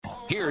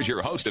Here's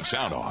your host of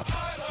Sound Off,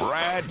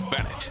 Brad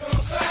Bennett.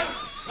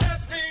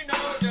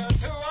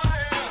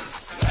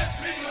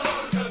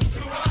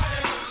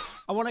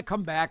 I want to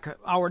come back,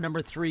 hour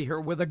number 3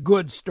 here, with a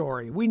good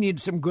story. We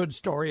need some good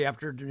story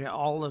after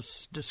all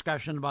this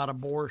discussion about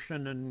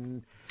abortion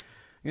and,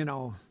 you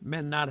know,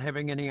 men not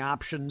having any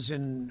options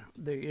in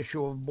the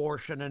issue of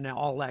abortion and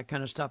all that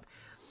kind of stuff.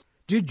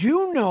 Did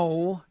you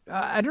know,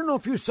 I don't know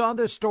if you saw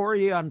this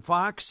story on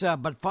Fox,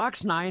 but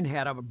Fox 9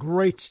 had a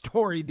great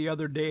story the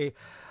other day.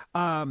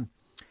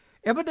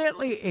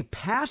 Evidently, a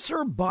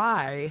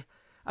passerby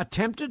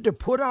attempted to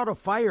put out a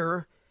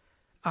fire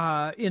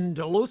in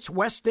Duluth's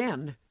West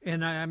End,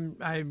 and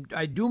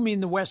I do mean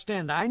the West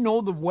End. I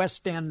know the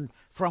West End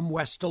from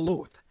West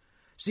Duluth.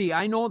 See,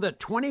 I know that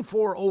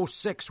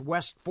 2406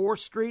 West 4th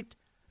Street,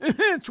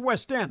 it's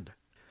West End.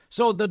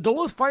 So the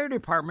Duluth Fire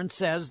Department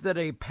says that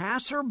a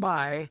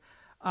passerby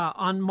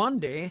on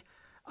Monday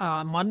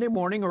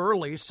morning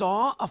early,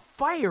 saw a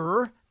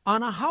fire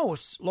on a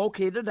house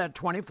located at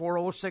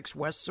 2406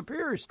 West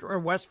Superior or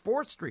West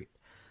 4th Street.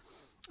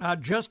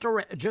 Just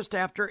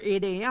after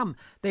 8 a.m.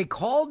 They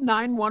called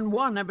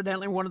 911.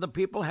 Evidently, one of the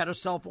people had a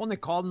cell phone. They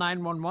called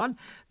 911.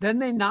 Then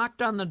they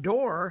knocked on the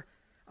door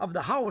of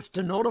the house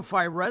to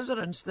notify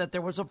residents that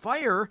there was a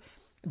fire.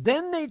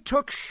 Then they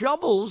took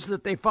shovels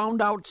that they found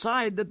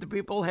outside that the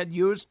people had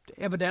used,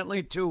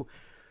 evidently, to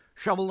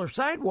shovel their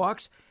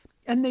sidewalks,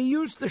 and they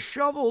used the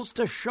shovels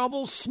to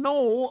shovel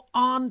snow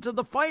onto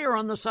the fire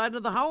on the side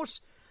of the house.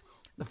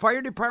 The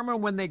fire department,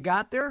 when they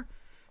got there,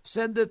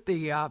 said that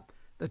the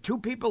two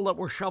people that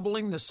were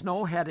shoveling the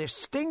snow had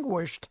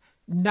extinguished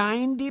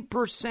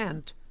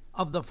 90%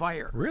 of the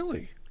fire.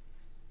 Really?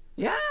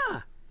 Yeah.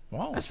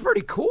 Wow. That's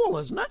pretty cool,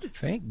 isn't it?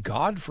 Thank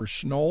God for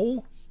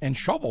snow and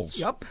shovels.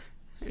 Yep.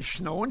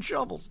 Snow and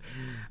shovels.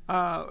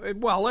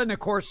 Well, and of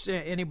course,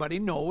 anybody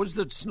knows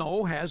that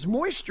snow has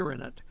moisture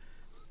in it.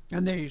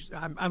 And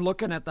I'm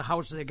looking at the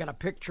house. They got a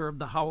picture of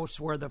the house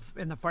where the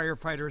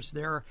firefighters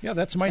there. Yeah,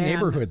 that's my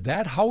neighborhood.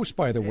 That house,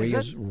 by the way,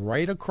 is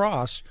right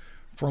across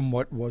from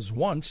what was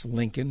once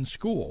Lincoln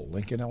School,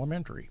 Lincoln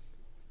Elementary.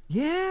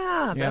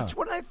 Yeah, that's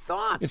what I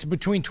thought. It's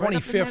between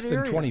 25th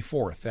and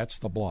 24th. That's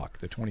the block,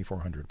 the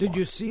 2400 block. Did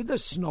you see the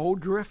snow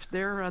drift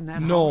there on that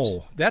house?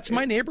 No, that's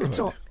my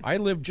neighborhood. I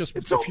live just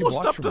a few blocks from there. It's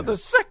almost up to the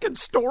second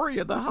story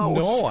of the house.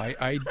 No,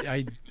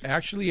 I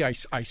actually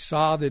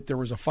saw that there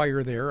was a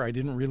fire there. I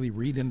didn't really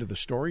read into the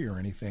story or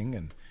anything,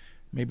 and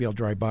maybe I'll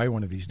drive by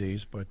one of these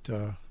days, but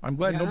I'm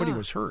glad nobody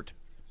was hurt.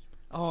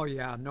 Oh,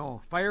 yeah,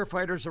 no.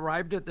 Firefighters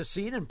arrived at the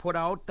scene and put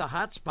out the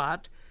hot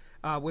spot.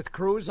 With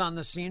crews on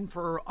the scene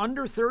for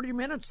under 30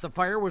 minutes. The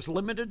fire was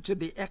limited to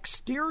the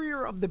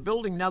exterior of the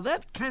building. Now,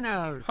 that kind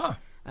of,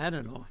 I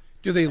don't know.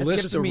 Do they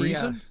list the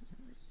reason?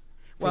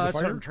 Well, that's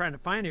what I'm trying to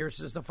find here. It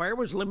says the fire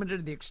was limited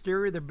to the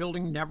exterior of the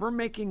building, never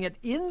making it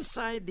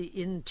inside the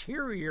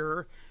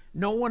interior.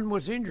 No one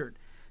was injured.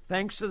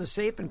 Thanks to the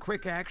safe and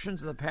quick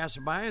actions of the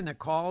passerby and the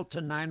call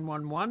to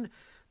 911,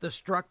 the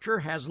structure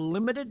has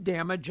limited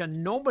damage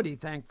and nobody,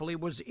 thankfully,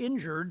 was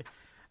injured.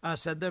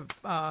 Said the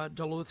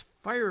Duluth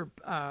Fire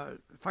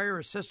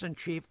Assistant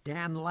Chief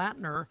Dan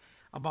Latner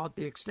about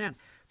the extent.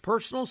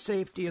 Personal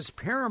safety is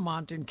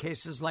paramount in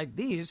cases like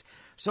these,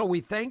 so we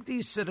thank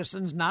these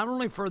citizens not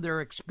only for their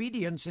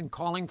expedience in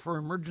calling for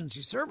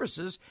emergency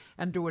services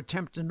and to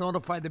attempt to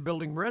notify the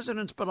building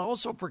residents, but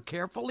also for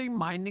carefully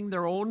minding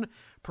their own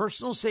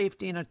personal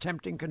safety and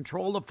attempting to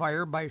control the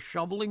fire by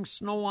shoveling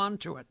snow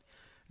onto it.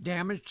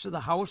 Damage to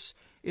the house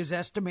is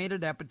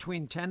estimated at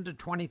between $10,000 to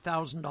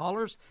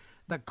 $20,000.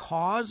 The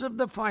cause of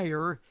the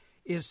fire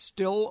is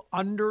still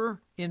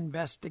under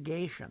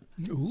investigation.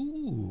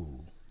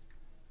 Ooh.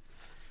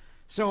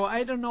 So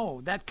I don't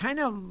know. That kind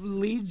of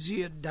leads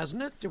you,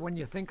 doesn't it, when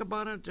you think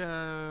about it?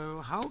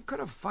 How could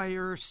a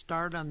fire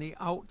start on the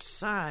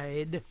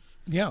outside?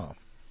 Yeah.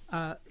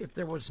 If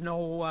there was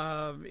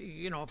no,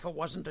 if it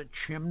wasn't a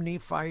chimney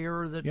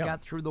fire that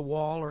got through the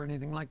wall or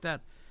anything like that.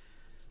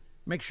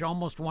 Makes you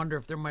almost wonder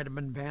if there might have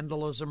been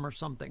vandalism or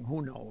something.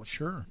 Who knows?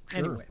 Sure.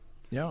 Anyway.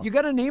 Yeah. You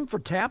got a name for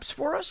taps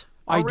for us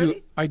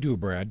already? I do,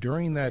 Brad.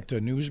 During that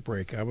news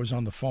break, I was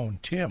on the phone.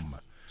 Tim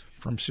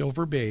from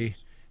Silver Bay,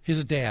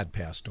 his dad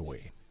passed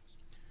away.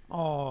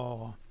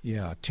 Oh.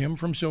 Yeah, Tim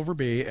from Silver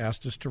Bay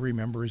asked us to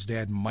remember his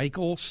dad,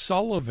 Michael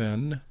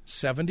Sullivan,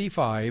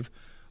 75,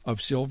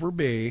 of Silver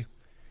Bay.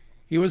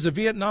 He was a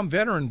Vietnam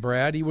veteran,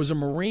 Brad. He was a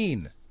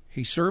Marine.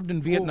 He served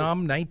in Vietnam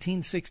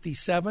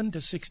 1967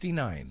 to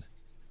 69.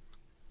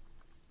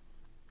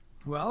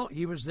 Well,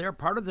 he was there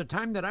part of the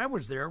time that I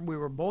was there. We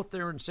were both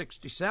there in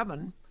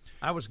 67.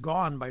 I was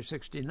gone by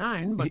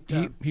 69. But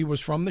he was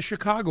from the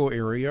Chicago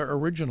area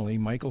originally.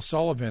 Michael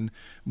Sullivan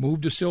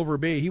moved to Silver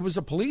Bay. He was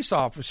a police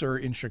officer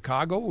in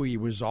Chicago. He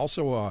was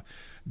also a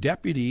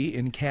deputy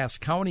in Cass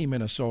County,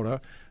 Minnesota.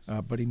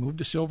 But he moved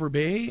to Silver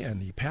Bay,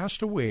 and he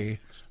passed away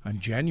on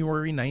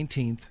January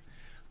 19th.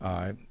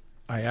 I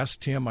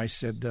asked him, I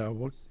said,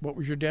 what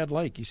was your dad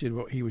like? He said,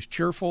 well, he was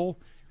cheerful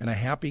and a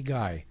happy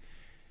guy.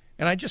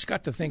 And I just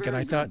got to thinking,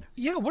 I thought,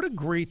 what a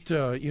great,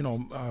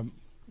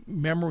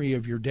 memory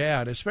of your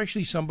dad,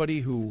 especially somebody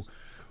who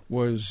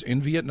was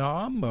in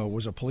Vietnam,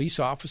 was a police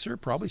officer,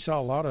 probably saw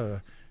a lot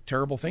of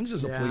terrible things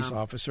as a police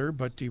officer,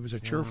 but he was a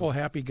cheerful,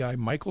 happy guy.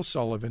 Michael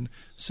Sullivan,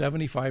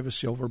 75 of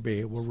Silver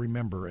Bay, will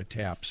remember at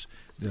TAPS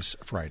this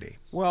Friday.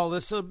 Well,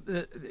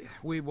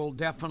 we will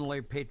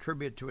definitely pay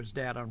tribute to his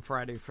dad on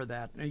Friday for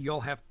that.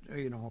 You'll have,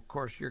 of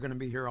course, you're going to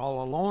be here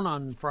all alone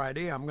on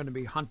Friday. I'm going to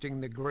be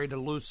hunting the great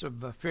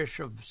elusive fish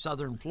of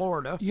southern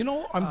Florida.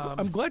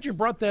 I'm glad you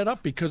brought that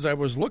up because I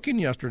was looking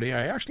yesterday.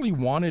 I actually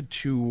wanted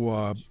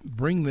to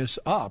bring this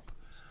up,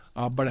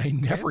 but I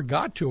never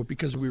got to it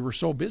because we were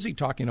so busy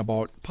talking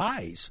about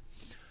pies.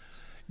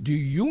 Do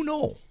you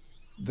know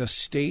the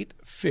state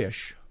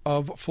fish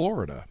of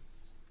Florida?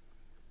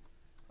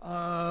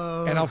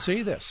 And I'll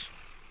say this.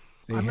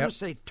 I'm going to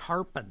say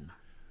tarpon.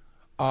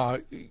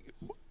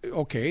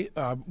 Okay.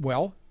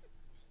 Well,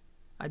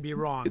 I'd be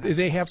wrong.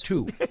 They have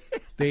two.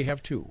 They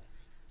have two.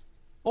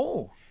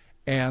 Oh.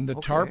 And the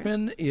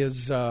tarpon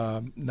is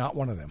not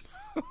one of them.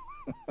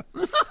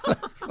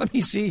 Let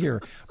me see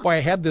here. Boy, I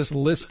had this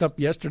list up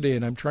yesterday,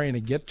 and I'm trying to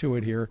get to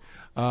it here.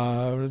 Is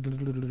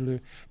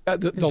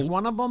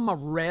one of them a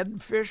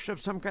red fish of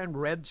some kind?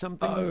 Red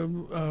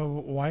something?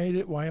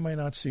 Why am I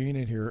not seeing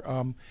it here?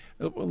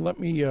 Let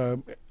me.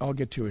 I'll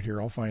get to it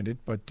here. I'll find it.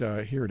 But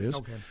here it is.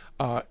 Okay.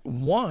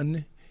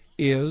 One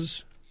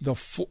is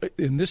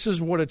and this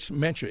is what it's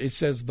mentioned. It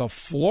says the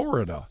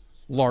Florida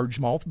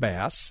largemouth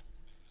bass.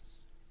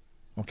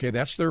 Okay,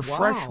 that's their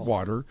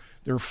freshwater.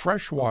 Their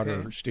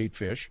freshwater state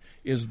fish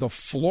is the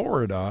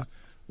Florida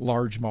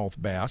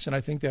largemouth bass, and I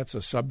think that's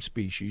a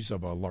subspecies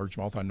of a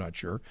largemouth. I'm not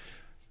sure.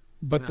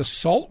 But the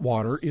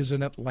saltwater is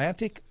an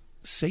Atlantic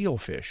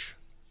sailfish.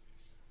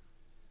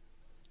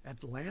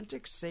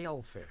 Atlantic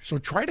sailfish. So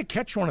try to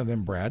catch one of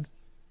them, Brad.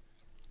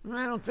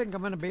 I don't think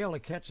I'm going to be able to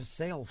catch a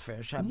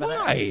sailfish.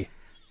 Why?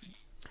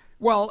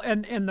 Well,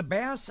 and the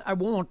bass, I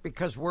won't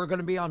because we're going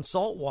to be on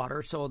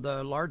saltwater, so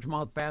the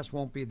largemouth bass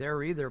won't be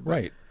there either. But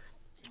right.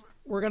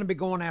 We're going to be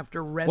going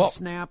after red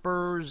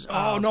snappers,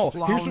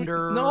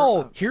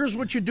 flounder. Here's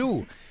what you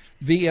do.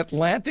 The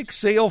Atlantic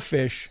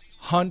sailfish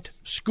hunt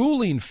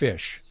schooling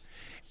fish.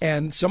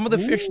 And some of the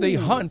fish they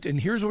hunt, and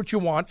here's what you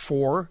want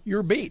for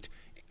your bait.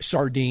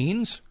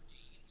 Sardines,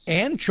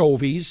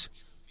 anchovies,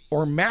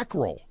 or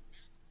mackerel.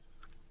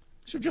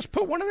 So just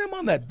put one of them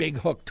on that big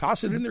hook,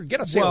 toss it in there,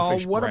 get a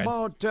sailfish. Well, what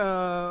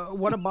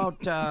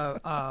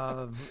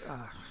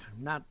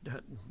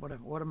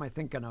am I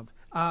thinking of?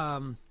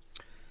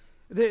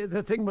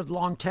 The thing with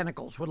long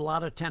tentacles, with a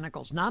lot of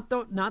tentacles, not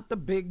the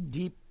big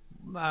deep.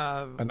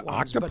 An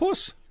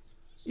octopus?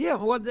 Yeah.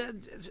 Well,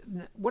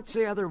 what's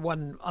the other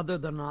one other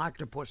than an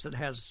octopus that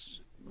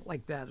has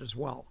like that as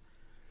well?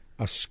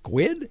 A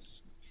squid?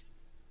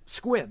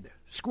 Squid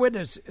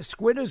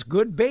is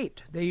good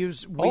bait. They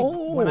use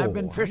when I've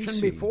been fishing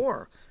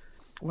before.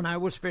 When I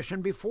was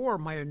fishing before,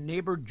 my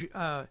neighbor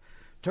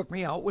took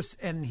me out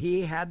and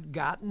he had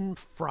gotten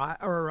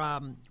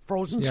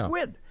frozen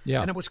squid.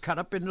 Yeah. And it was cut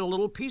up into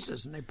little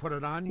pieces, and they put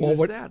it on.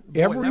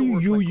 Whatever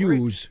you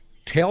use,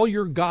 tell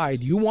your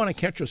guide you want to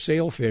catch a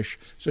sailfish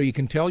so you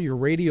can tell your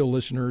radio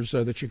listeners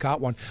that you caught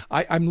one.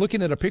 I'm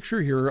looking at a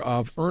picture here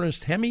of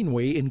Ernest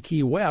Hemingway in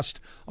Key West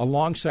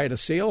alongside a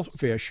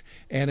sailfish,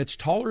 and it's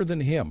taller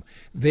than him.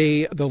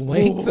 The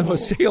length of a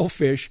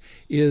sailfish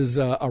is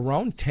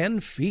around 10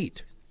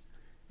 feet.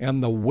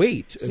 And the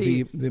weight,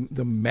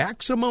 the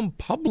maximum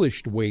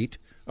published weight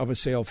of a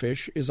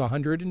sailfish is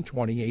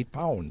 128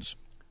 pounds.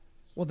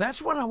 Well,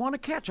 that's what I want to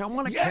catch. I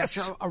want to catch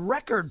a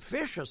record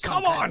fish or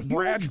something. Come on,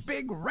 Brad. Huge,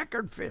 big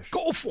record fish.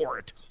 Go for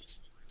it.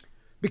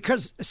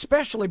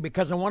 Especially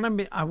because I want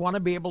to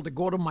be able to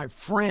go to my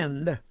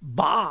friend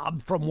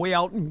Bob from way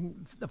out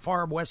in the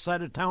far west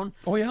side of town.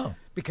 Oh yeah.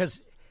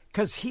 Because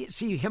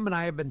him and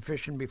I have been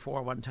fishing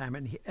before one time,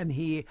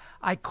 and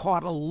I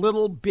caught a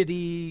little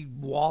bitty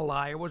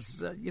walleye. It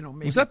was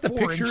maybe was that the 4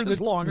 picture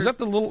inches long. Was that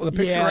the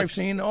picture I've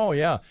seen? Oh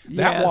yeah,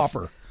 that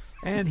whopper.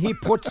 And he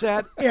puts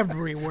that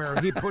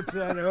everywhere. He puts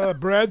that.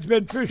 Brad's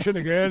been fishing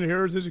again.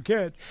 Here's his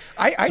catch.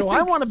 I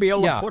want to be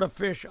able to put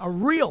a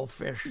real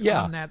fish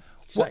on that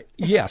site. Well,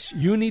 yes,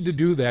 you need to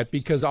do that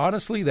because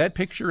honestly, that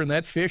picture and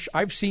that fish,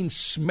 I've seen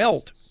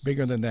smelt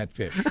bigger than that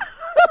fish.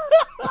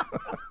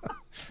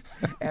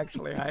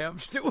 Actually, I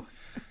have too.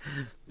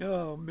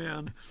 Oh,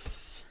 man.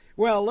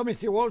 Well, let me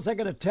see. What was I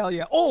going to tell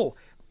you? Oh,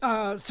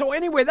 so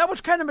anyway, that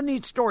was kind of a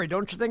neat story,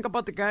 don't you think,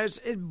 about the guys?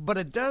 But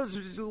it does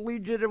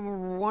lead you to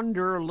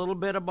wonder a little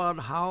bit about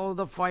how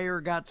the fire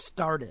got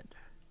started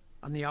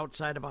on the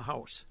outside of a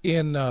house.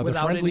 In the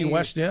friendly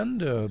West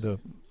End?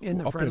 In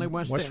the friendly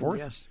West End, Forth?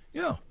 Yes.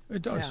 Yeah,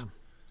 it does.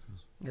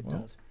 Yeah, it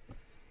does.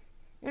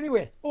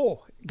 Anyway,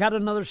 got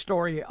another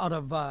story out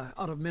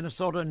of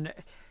Minnesota. And,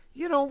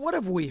 what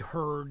have we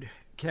heard,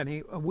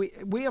 Kenny?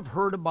 We have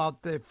heard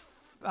about the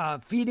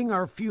Feeding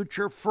Our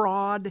Future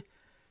fraud.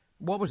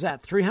 What was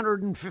that,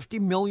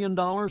 $350 million,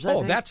 I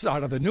think? That's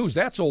out of the news.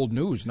 That's old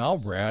news now,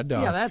 Brad.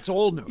 Yeah, that's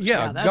old news.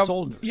 Yeah, that's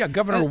old news. Yeah,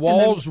 Governor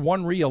Walz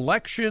won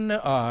re-election.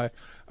 Our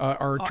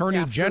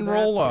Attorney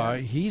General,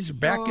 he's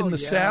back in the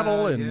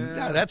saddle, and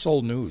that's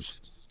old news.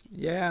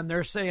 Yeah, and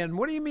they're saying,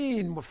 what do you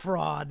mean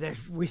fraud?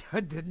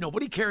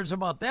 Nobody cares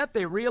about that.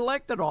 They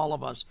reelected all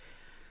of us.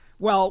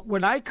 Well,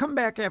 when I come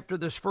back after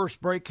this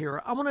first break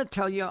here, I want to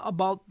tell you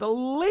about the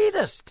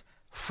latest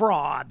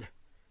fraud.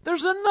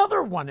 There's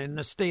another one in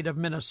the state of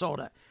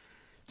Minnesota.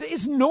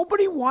 Is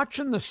nobody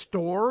watching the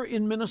store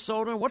in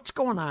Minnesota? What's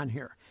going on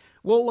here?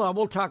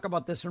 We'll talk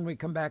about this when we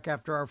come back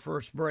after our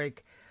first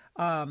break.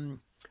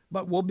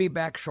 But we'll be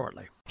back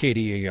shortly.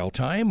 KDAL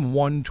time,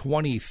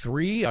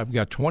 1:23. I've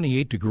got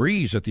 28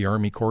 degrees at the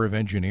Army Corps of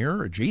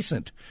Engineer,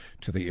 adjacent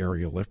to the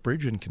aerial lift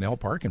bridge in Canal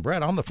Park. And,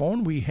 Brad, on the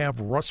phone, we have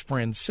Russ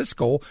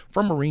Francisco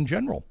from Marine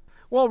General.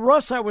 Well,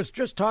 Russ, I was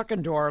just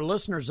talking to our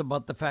listeners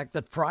about the fact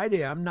that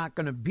Friday I'm not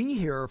going to be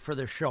here for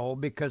the show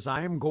because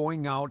I am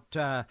going out.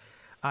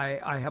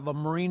 I have a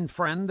Marine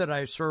friend that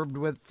I served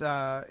with,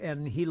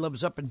 and he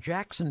lives up in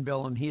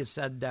Jacksonville, and he has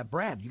said,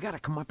 Brad, you got to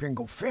come up here and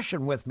go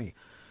fishing with me.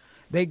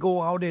 They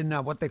go out in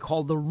what they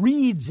call the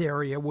Reeds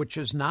area, which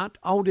is not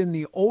out in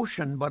the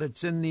ocean, but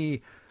it's in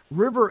the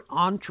river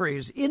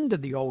entrees into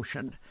the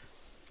ocean.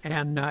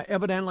 And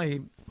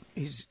evidently,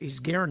 he's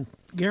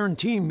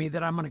guaranteeing me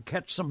that I'm going to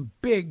catch some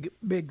big,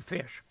 big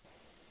fish.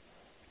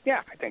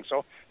 Yeah, I think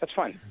so. That's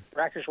fun.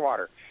 Brackish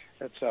water.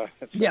 That's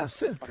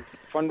yes.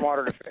 Fun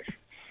water to fish.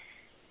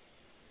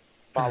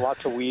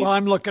 Lots of weeds. Well,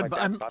 I'm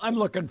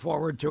looking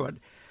forward to it.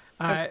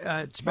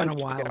 It's been a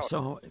while,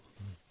 so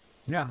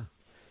yeah.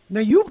 Now,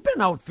 you've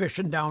been out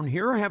fishing down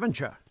here, haven't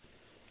you?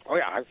 Oh,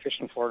 yeah. I've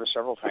fished in Florida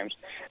several times.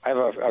 I have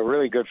a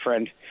really good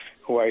friend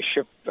who I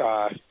ship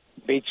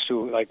baits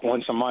to like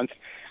once a month,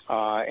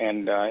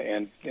 and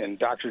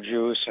Dr.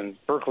 Juice and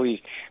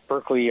Berkeley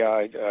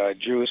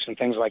Juice and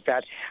things like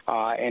that.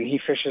 And he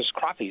fishes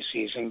crappies.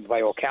 He's in by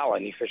Ocala,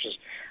 and he fishes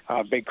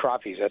big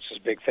crappies. That's his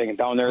big thing. And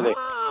down there,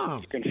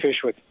 you can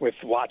fish with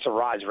lots of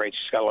rods, right?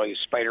 He's got all these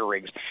spider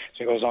rigs. So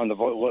he goes on the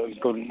boat,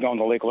 go down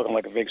the lake looking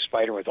like a big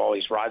spider with all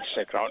these rods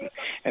sticking out,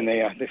 and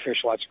they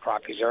fish lots of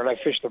crappies there. And I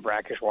fished the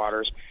brackish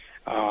waters.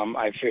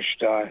 I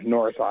fished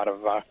north out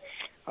of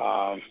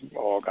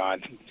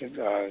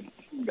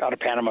out of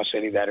Panama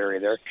City, that area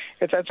there.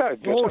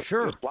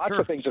 There's lots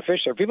of things to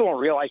fish there. People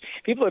don't realize,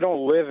 people that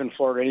don't live in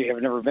Florida,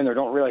 have never been there,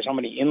 don't realize how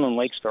many inland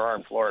lakes there are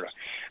in Florida.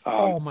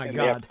 Oh my God!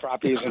 They have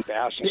crappies and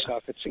bass and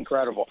stuff. It's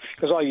incredible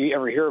because all you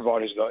ever hear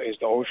about is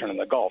the ocean and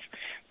the Gulf.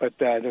 But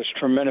there's a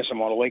tremendous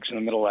amount of lakes in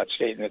the middle of that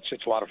state, and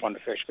it's a lot of fun to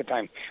fish. Good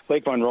time.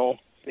 Lake Monroe.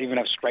 They even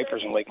have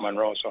stripers in Lake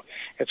Monroe, so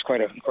it's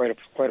quite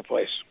a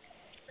place.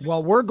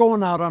 Well, we're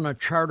going out on a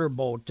charter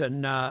boat,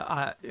 and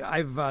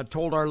I've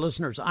told our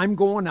listeners I'm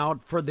going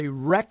out for the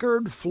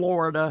record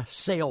Florida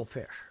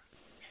sailfish.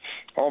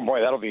 Oh boy,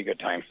 that'll be a good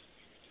time.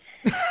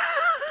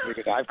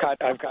 Because I've caught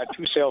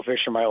two sailfish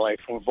in my life,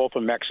 both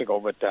in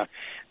Mexico, but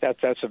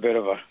that's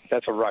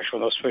a rush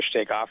when those fish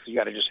take off. You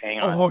got to just hang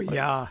on. Oh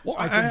yeah. Well,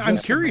 I'm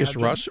curious,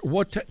 imagine. Russ,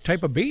 what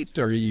type of bait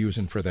are you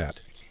using for that?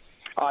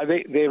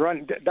 They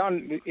run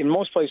down in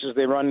most places.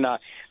 They run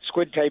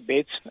squid type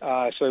baits,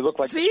 so they look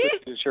like the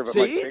squid here, but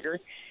much bigger.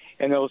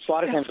 And a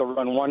lot of times they'll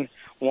run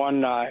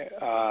one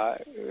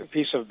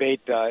piece of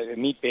bait,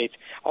 meat bait,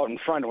 out in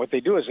front. And what they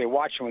do is they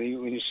watch when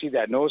you see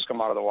that nose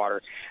come out of the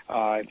water,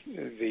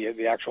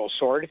 the actual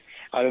sword.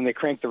 Then they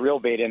crank the real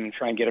bait in and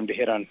try and get them to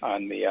hit on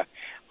the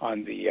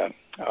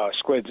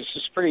squids.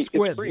 It's pretty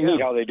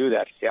neat how they do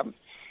that. Yep,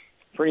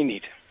 pretty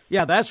neat.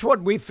 Yeah, that's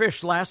what we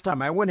fished last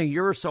time. I went a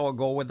year or so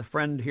ago with a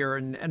friend here,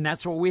 and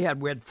that's what we had.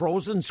 We had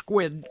frozen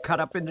squid cut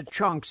up into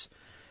chunks,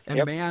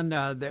 and man,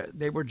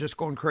 they were just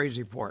going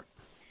crazy for it.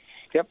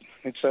 Yep,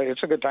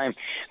 it's a good time.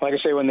 Like I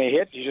say, when they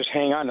hit, you just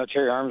hang on. They'll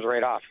tear your arms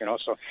right off,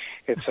 So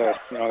it's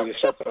you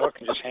set the hook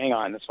and just hang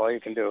on. That's all you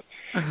can do.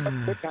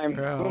 Good time.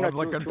 I'm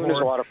looking forward.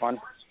 It's a lot of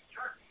fun.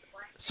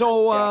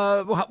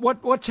 So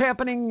what's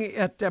happening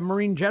at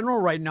Marine General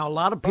right now? A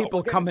lot of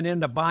people coming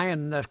in to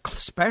buying the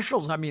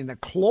specials. I mean, the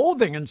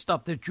clothing and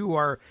stuff that you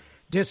are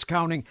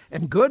discounting,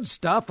 and good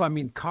stuff. I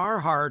mean,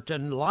 Carhartt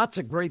and lots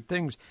of great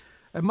things.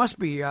 It must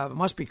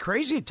be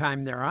crazy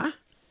time there, huh?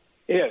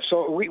 Yeah,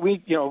 so we've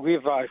on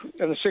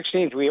the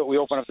 16th we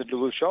open up the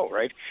Duluth show,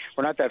 right?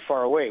 We're not that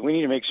far away. We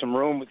need to make some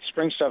room with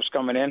spring stuff's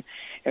coming in,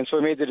 and so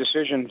we made the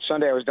decision.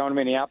 Sunday I was down in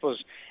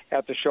Minneapolis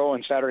at the show,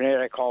 and Saturday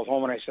night I called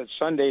home and I said,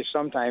 Sunday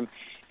sometime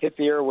hit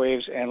the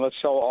airwaves and let's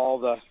sell all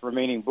the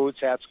remaining boots,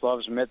 hats,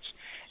 gloves, mitts,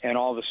 and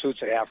all the suits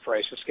at half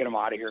price. Let's get them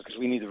out of here because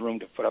we need the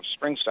room to put up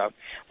spring stuff,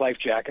 life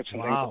jackets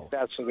and things like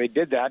that. So they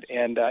did that,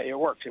 and it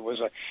worked. It was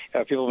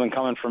people have been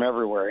coming from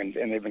everywhere, and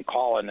they've been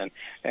calling,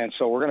 and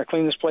so we're going to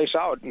clean this place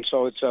out, and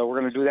so it's we're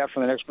going to do that for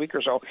the next week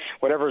or so.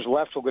 Whatever's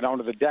left, we'll go down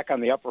to the deck on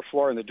the upper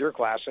floor in the Deer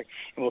Classic,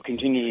 and we'll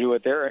continue to do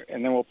it there,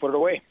 and then we'll put it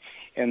away.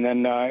 And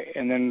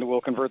then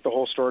we'll convert the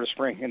whole store to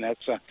spring, and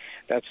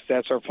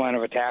that's our plan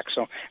of attack.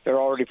 So they're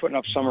already putting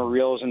up summer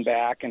reels and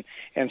back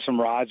and some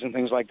rods and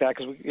things like that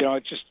because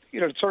it's just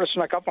it sort of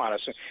snuck up on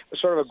us. It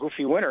was sort of a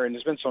goofy winter, and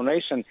it's been so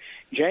nice in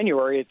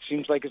January. It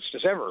seems like it's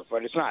December,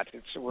 but it's not.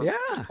 We're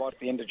about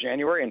the end of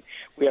January, and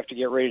we have to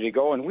get ready to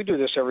go. And we do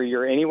this every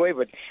year anyway,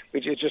 but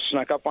it just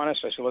snuck up on us.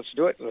 I said, let's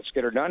do it. Let's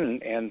get her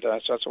done, and so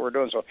that's what we're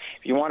doing. So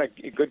if you want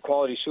a good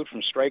quality suit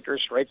from Stryker,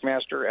 Strike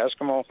Master,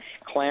 Eskimo,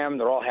 Clam,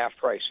 they're all half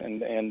price,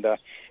 and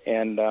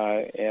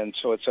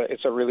so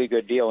it's a really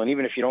good deal. And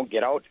even if you don't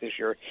get out this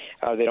year,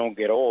 they don't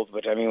get old.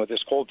 But I mean, with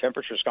this cold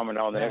temperatures coming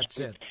down the next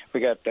week, we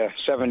got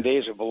 7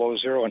 days of below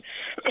zero, and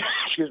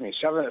excuse me,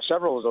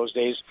 several of those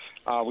days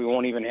we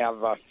won't even have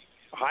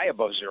high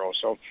above zero.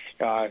 So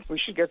we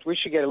should get at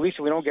least if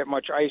we don't get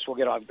much ice, we'll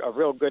get a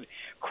real good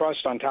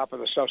crust on top of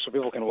the stuff so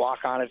people can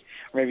walk on it,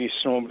 or maybe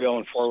snowmobile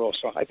and four-wheel.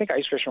 So I think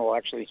ice fishing will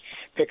actually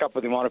pick up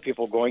with the amount of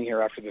people going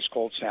here after this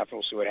cold snap.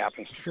 We'll see what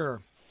happens.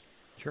 Sure.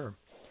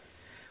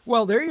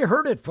 Well, there you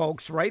heard it,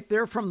 folks, right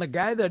there from the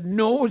guy that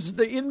knows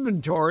the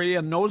inventory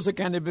and knows the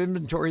kind of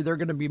inventory they're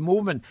going to be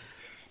moving.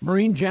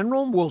 Marine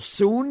General will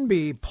soon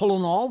be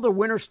pulling all the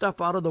winter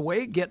stuff out of the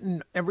way,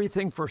 getting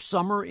everything for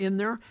summer in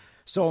there.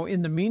 So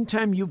in the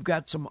meantime, you've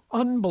got some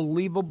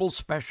unbelievable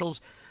specials.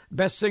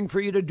 Best thing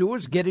for you to do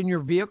is get in your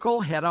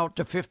vehicle, head out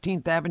to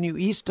 15th Avenue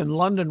East and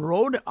London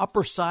Road,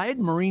 Upper Side,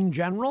 Marine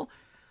General.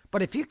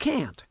 But if you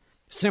can't,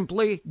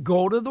 simply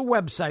go to the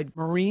website,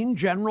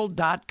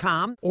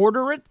 marinegeneral.com,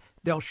 order it.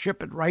 They'll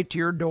ship it right to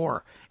your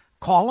door.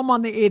 Call them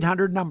on the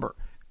 800 number.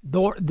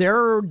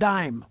 Their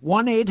dime,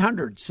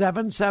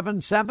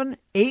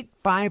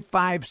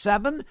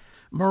 1-800-777-8557.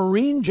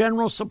 Marine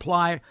General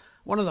Supply,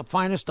 one of the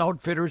finest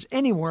outfitters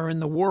anywhere in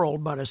the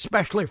world, but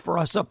especially for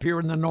us up here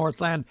in the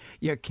Northland,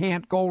 you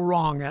can't go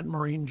wrong at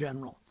Marine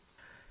General.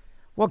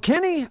 Well,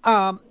 Kenny,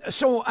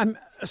 so I'm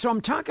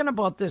talking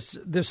about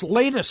this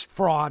latest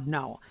fraud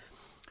now.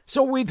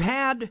 So we've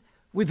had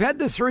the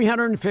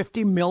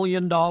 $350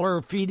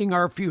 million Feeding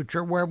Our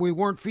Future, where we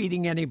weren't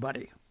feeding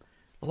anybody.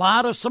 A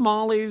lot of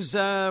Somalis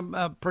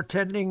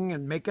pretending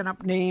and making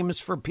up names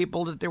for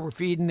people that they were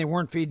feeding. They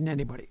weren't feeding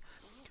anybody.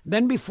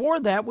 Then before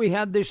that, we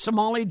had the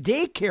Somali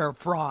daycare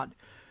fraud,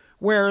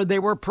 where they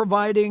were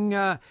providing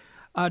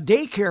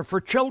daycare for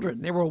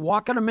children. They were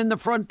walking them in the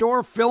front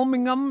door,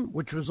 filming them,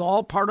 which was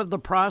all part of the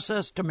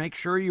process to make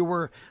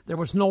sure there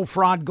was no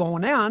fraud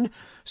going on.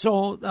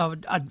 So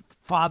a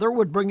father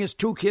would bring his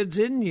two kids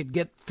in. You'd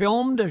get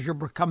filmed as you're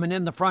coming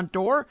in the front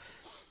door.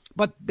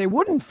 But they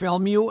wouldn't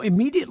film you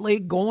immediately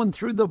going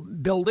through the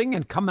building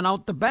and coming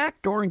out the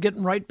back door and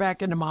getting right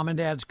back into mom and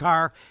dad's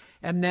car.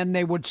 And then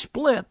they would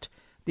split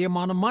the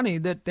amount of money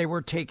that they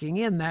were taking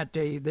in that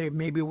day. They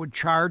maybe would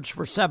charge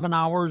for 7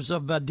 hours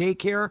of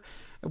daycare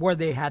where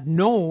they had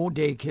no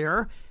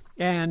daycare.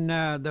 And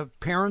the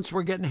parents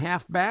were getting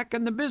half back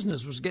and the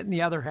business was getting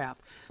the other half.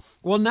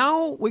 Well,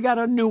 now we got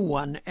a new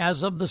one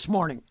as of this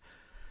morning.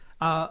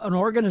 An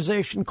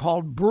organization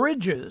called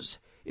Bridges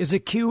is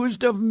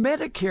accused of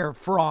Medicare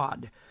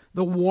fraud.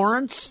 The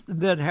warrants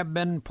that have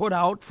been put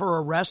out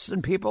for arrests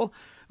and people,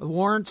 the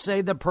warrants say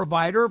the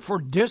provider for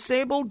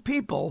disabled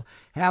people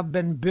have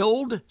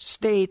billed the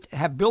state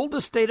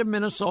of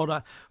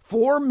Minnesota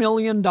 $4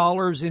 million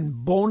in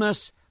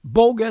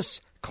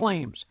bogus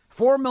claims.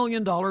 $4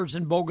 million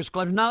in bogus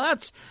claims. Now,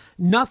 that's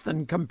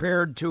nothing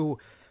compared to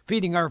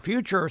Feeding Our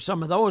Future or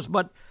some of those,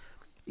 but,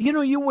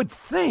 you would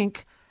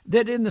think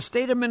that in the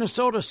state of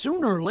Minnesota,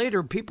 sooner or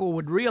later, people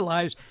would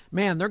realize,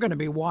 man, they're going to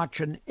be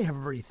watching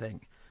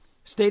everything.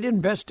 State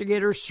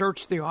investigators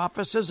searched the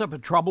offices of a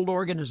troubled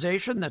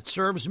organization that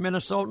serves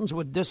Minnesotans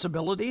with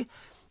disability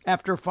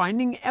after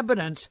finding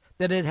evidence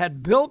that it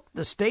had built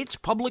the state's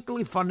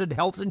publicly funded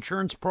health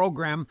insurance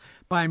program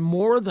by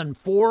more than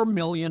 $4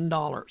 million.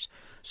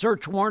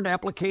 Search warrant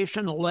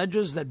application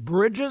alleges that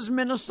Bridges,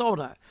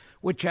 Minnesota,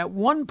 which at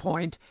one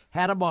point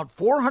had about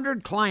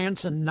 400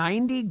 clients and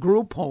 90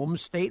 group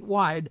homes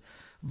statewide,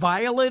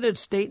 violated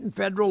state and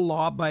federal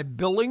law by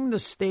billing the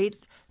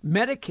state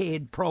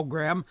Medicaid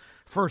program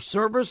for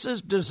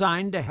services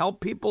designed to help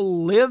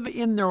people live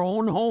in their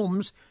own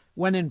homes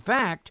when, in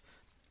fact,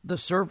 the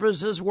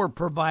services were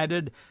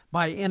provided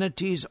by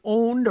entities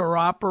owned or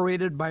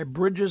operated by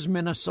Bridges,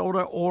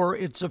 Minnesota, or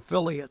its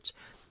affiliates.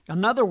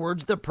 In other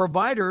words, the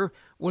provider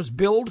was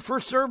billed for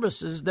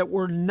services that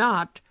were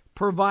not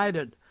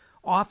provided,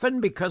 often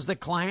because the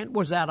client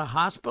was at a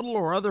hospital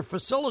or other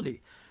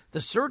facility.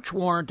 The search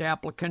warrant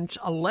applicant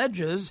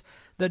alleges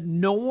that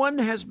no one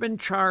has been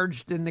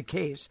charged in the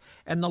case,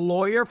 and the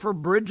lawyer for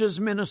Bridges,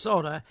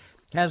 Minnesota,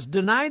 has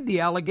denied the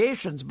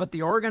allegations, but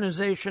the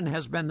organization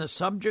has been the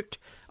subject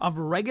of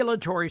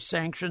regulatory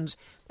sanctions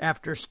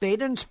after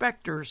state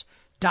inspectors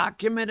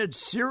documented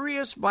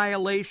serious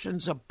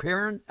violations of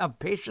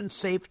patient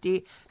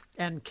safety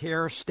and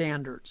care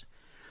standards.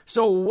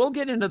 So we'll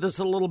get into this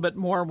a little bit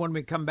more when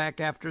we come back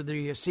after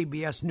the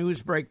CBS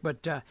News break,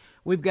 but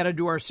we've got to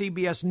do our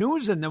CBS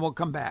News, and then we'll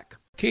come back.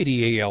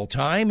 KDAL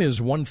time is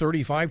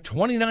 1:35,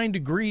 29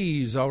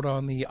 degrees out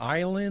on the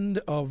island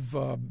of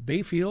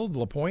Bayfield,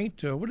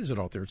 LaPointe. What is it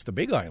out there? It's the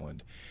Big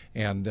Island.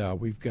 And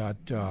we've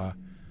got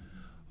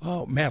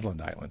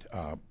Madeline Island.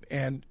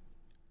 And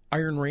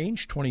Iron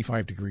Range,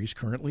 25 degrees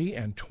currently,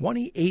 and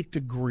 28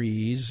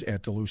 degrees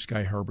at Duluth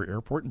Sky Harbor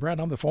Airport. And Brad,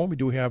 on the phone, we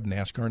do have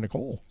NASCAR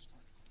Nicole.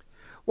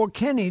 Well,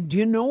 Kenny, do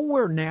you know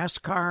where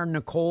NASCAR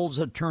Nicole's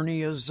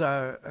attorney is,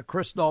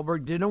 Chris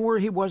Dahlberg? Do you know where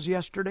he was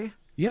yesterday?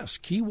 Yes,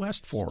 Key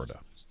West, Florida.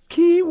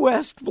 Key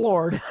West,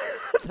 Florida.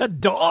 The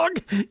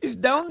dog, he's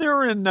down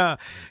there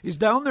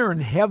in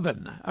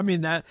heaven. I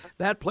mean,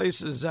 that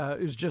place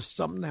is just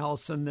something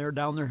else, and they're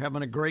down there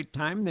having a great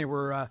time. They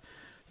were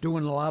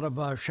doing a lot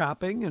of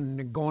shopping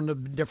and going to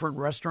different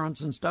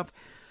restaurants and stuff.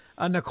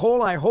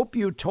 Nicole, I hope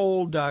you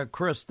told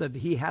Chris that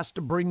he has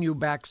to bring you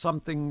back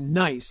something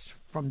nice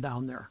from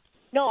down there.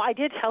 No, I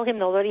did tell him,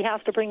 though, that he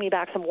has to bring me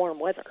back some warm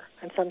weather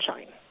and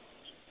sunshine.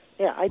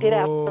 Yeah, I did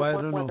ask for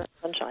warm weather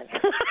and sunshine.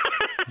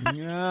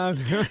 Yeah,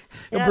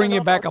 he'll bring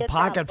you back a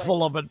pocket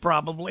full of it,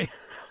 probably.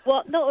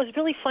 Well, no, it was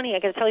really funny. I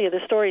got to tell you the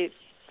story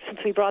since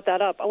we brought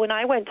that up. When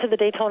I went to the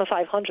Daytona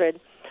 500,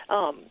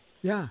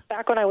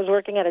 back when I was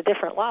working at a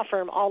different law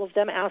firm, all of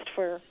them asked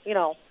for,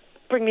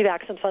 bring me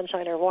back some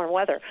sunshine or warm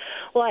weather.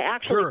 Well, I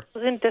actually,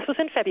 this was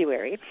in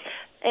February,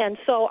 and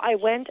so I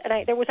went,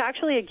 and there was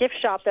actually a gift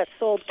shop that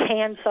sold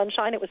canned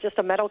sunshine. It was just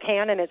a metal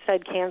can, and it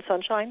said canned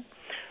sunshine.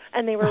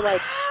 And they were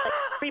like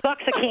 $3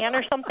 a can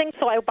or something.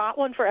 So I bought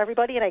one for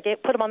everybody, and I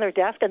put them on their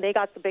desk, and they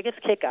got the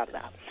biggest kick out of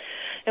that.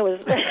 It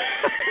was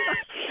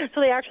so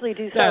they actually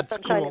do sell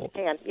sunshine in a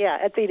can.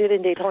 Yeah, they did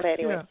in Daytona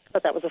anyway. Yeah.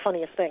 But that was the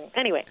funniest thing.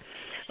 Anyway,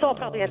 so I'll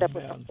probably end up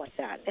with something like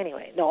that.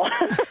 Anyway, no.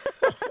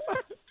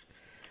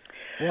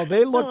 Well,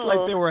 they looked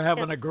like they were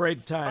having a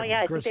great time. Oh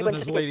yeah, Chris I think they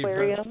went to the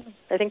aquarium.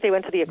 I think they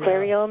went to the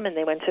aquarium, and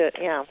they went to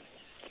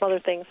other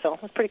things, so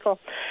it was pretty cool.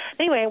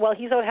 Anyway, while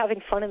he's out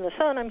having fun in the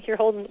sun,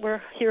 we're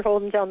here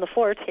holding down the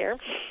fort here,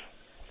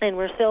 and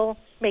we're still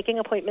making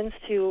appointments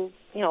to,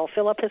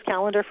 fill up his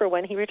calendar for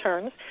when he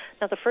returns.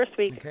 Now, the first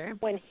week,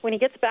 when he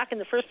gets back in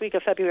the first week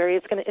of February,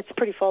 it's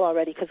pretty full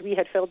already because we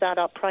had filled that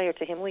up prior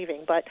to him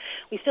leaving. But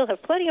we still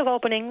have plenty of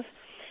openings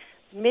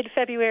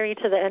mid-February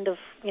to the end of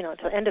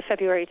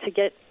February to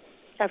get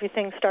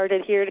everything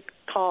started here, to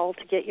call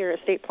to get your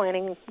estate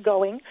planning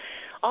going.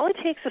 All it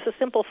takes is a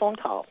simple phone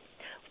call.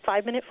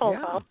 5-minute phone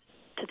call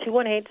to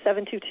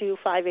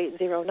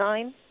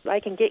 218-722-5809. I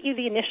can get you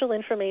the initial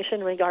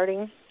information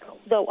regarding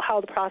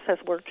how the process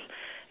works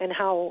and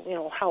how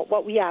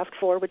what we ask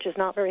for, which is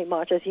not very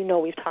much. As you know,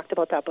 we've talked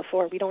about that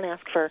before. We don't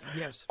ask for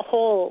a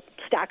whole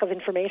stack of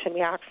information. We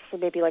ask for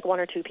maybe like 1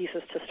 or 2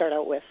 pieces to start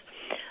out with.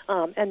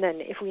 And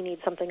then if we need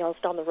something else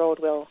down the road,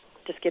 we'll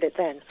just get it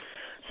then.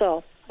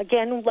 So,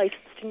 again,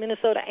 licensed in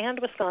Minnesota and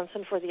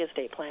Wisconsin for the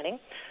estate planning,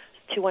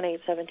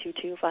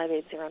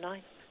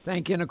 218-722-5809.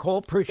 Thank you, Nicole.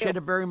 Appreciate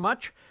it very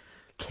much.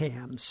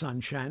 Canned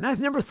sunshine. I've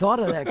never thought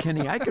of that,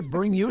 Kenny. I could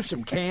bring you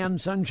some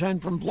canned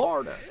sunshine from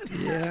Florida.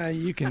 Yeah,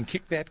 you can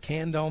kick that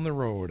can down the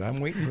road.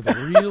 I'm waiting for the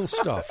real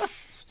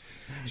stuff.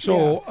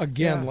 So,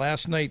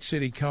 last night,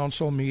 City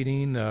Council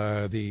meeting,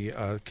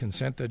 the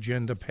consent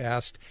agenda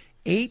passed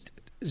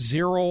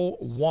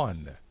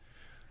 8-0-1.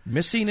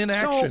 Missing in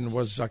action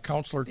was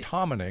Councilor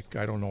Tominik.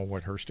 I don't know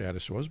what her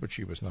status was, but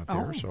she was not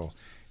there, so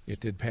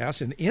it did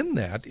pass. And in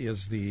that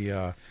is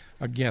the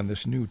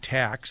this new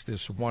tax,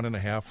 this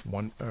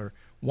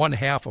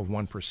 1.5 of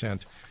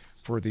 1%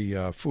 for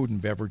the food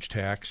and beverage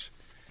tax,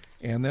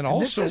 and then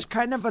also this is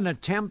kind of an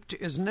attempt,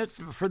 isn't it,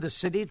 for the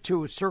city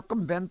to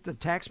circumvent the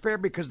taxpayer,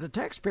 because the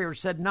taxpayer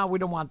said, "No, we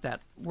don't want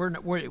that. We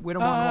don't want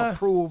to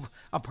approve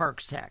a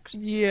parks tax."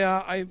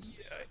 Yeah,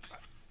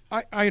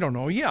 I don't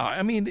know. Yeah,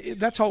 I mean,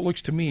 that's how it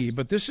looks to me.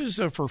 But this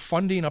is for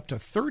funding up to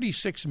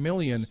 $36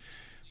 million.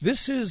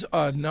 This is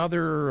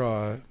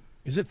another,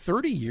 is it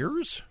 30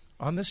 years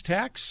on this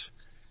tax?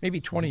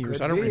 Maybe 20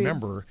 years. I don't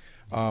remember.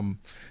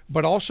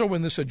 But also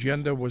in this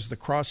agenda was the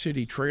Cross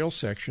City Trail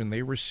section.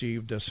 They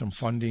received some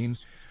funding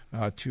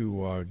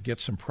to get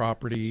some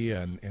property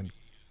and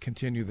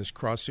continue this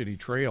Cross City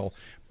Trail.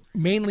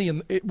 Mainly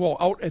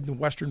out in the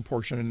western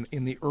portion,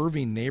 in the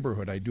Irving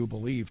neighborhood, I do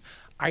believe.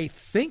 I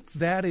think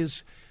that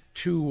is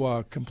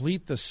to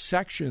complete the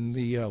section,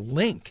 the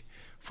link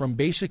from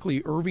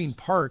basically Irving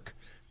Park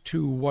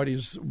to what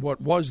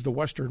was the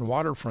Western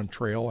Waterfront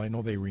Trail. I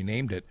know they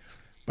renamed it,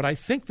 but I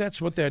think that's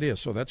what that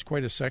is. So that's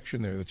quite a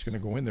section there that's going to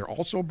go in there.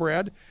 Also,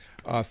 Brad,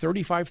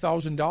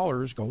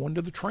 $35,000 going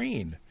to the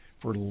train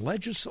for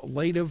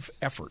legislative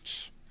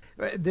efforts.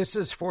 This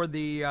is for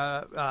the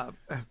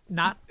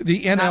not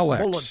the NLX, not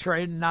bullet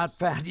train, not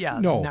fat. Yeah,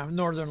 no,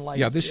 Northern Lights.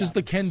 Yeah, this is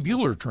the Ken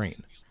Bueller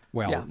train.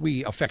 Well,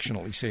 we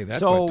affectionately say that.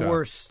 So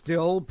we're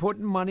still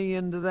putting money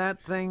into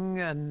that thing,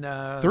 and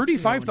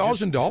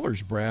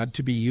 $35,000, Brad,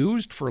 to be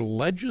used for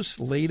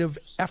legislative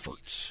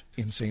efforts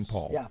in St.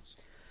 Paul. Yeah,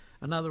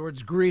 in other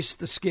words, grease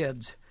the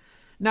skids.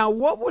 Now,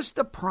 what was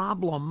the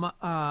problem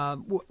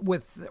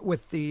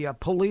with the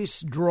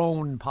police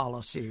drone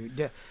policy?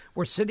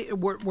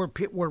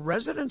 Were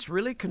residents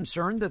really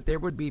concerned that they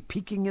would be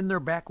peeking in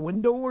their back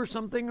window or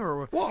something?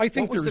 Or I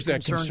think there's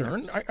that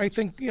concern. I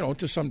think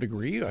to some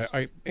degree,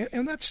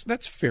 and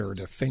that's fair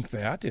to think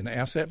that and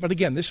ask that. But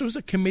again, this was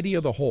a committee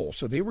of the whole,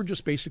 so they were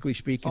just basically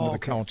speaking to the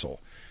council.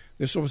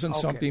 This wasn't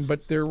something,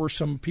 but there were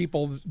some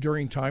people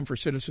during time for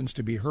citizens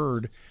to be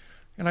heard.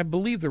 And I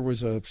believe there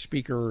was a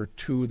speaker or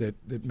two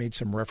that made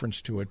some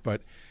reference to it.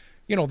 But,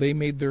 they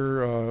made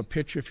their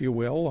pitch, if you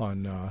will,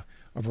 on a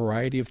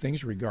variety of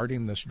things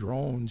regarding this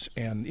drones.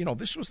 And,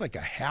 this was like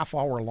a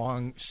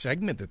half-hour-long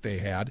segment that they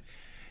had.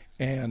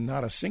 And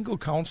not a single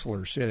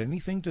counselor said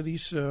anything to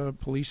these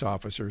police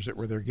officers that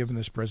were there giving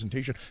this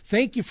presentation.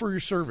 Thank you for your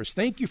service.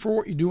 Thank you for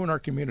what you do in our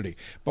community.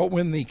 But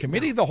when the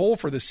committee of the whole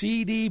for the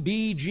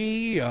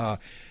CDBG,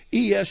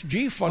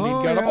 ESG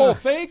funding got up,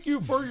 thank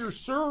you for your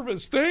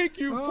service. Thank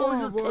you for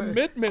your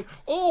commitment.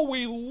 Oh,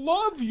 we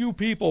love you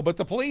people. But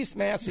the police,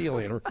 see you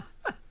later.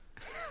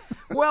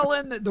 Well,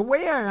 and the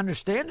way I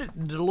understand it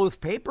in the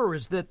Duluth paper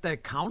is that the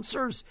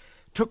counselors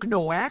took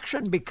no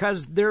action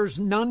because there's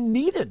none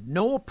needed.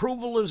 No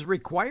approval is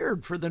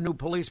required for the new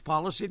police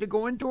policy to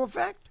go into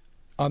effect.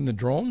 On the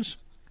drones?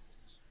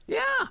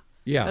 Yeah.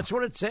 That's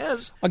what it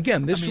says.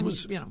 Again, this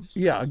was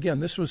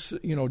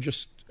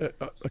just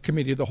a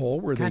committee of the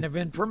whole where kind of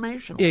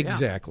informational.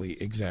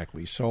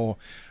 Exactly. So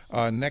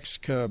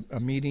next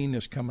meeting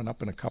is coming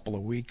up in a couple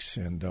of weeks,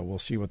 and we'll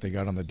see what they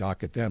got on the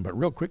docket then. But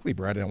real quickly,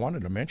 Brad, I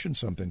wanted to mention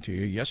something to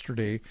you.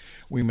 Yesterday,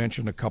 we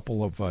mentioned a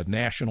couple of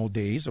national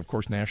days. Of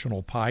course,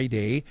 National Pie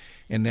Day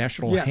and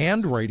National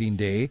Handwriting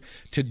Day.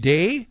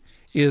 Today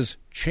is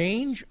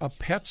Change a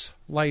Pet's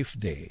Life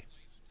Day.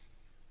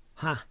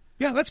 Huh.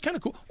 Yeah, that's kind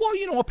of cool.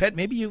 Well, a pet,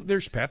 maybe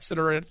there's pets that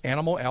are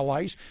animal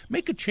allies.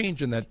 Make a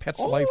change in that pet's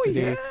life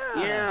today.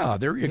 Yeah,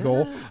 there you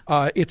go.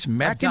 It's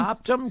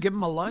Adopt them, give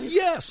them a life.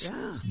 Yes.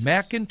 Yeah.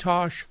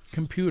 Macintosh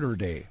Computer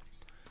Day.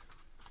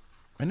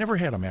 I never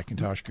had a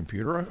Macintosh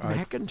computer.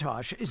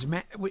 Macintosh.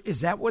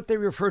 Is that what they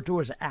refer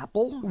to as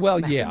Apple? Well,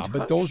 Macintosh?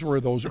 But those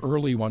were those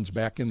early ones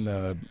back in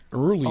the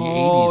early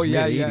 80s,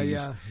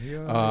 mid-80s.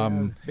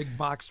 Yeah. Big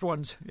boxed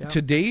ones. Yeah.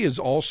 Today is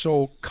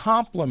also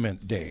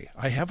Compliment Day.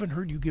 I haven't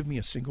heard you give me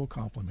a single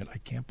compliment. I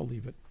can't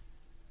believe it.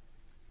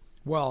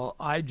 Well,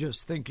 I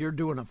just think you're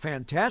doing a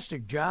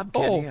fantastic job,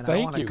 Kenny, and I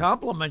want to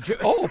compliment you.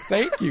 Oh,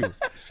 thank you.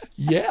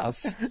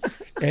 Yes.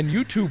 And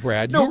you too,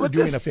 Brad. You were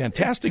doing a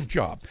fantastic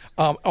job.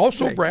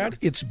 Also, Brad,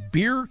 it's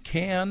Beer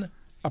Can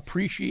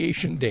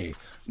Appreciation Day.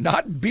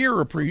 Not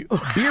beer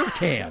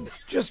can.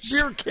 Just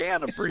beer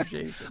can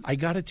appreciation. I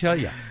got to tell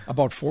you,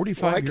 about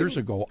 45 years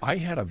ago, I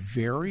had a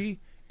very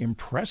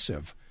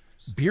impressive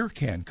beer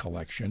can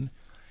collection.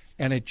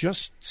 And it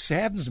just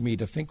saddens me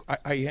to think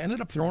I ended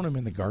up throwing them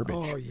in the garbage.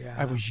 Oh, yeah.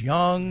 I was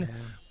young,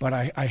 but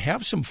I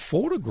have some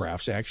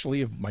photographs,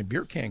 actually, of my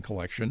beer can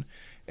collection,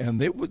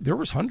 and there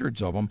was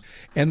hundreds of them.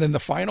 And then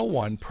the final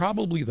one,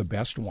 probably the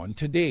best one,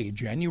 today,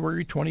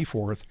 January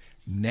 24th,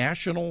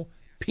 National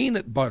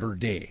Peanut Butter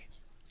Day.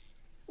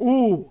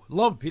 Ooh,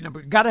 love peanut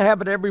butter. Got to have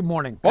it every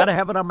morning. Got to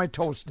have it on my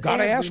toast. Got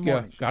to ask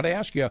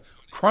you,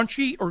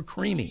 crunchy or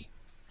creamy?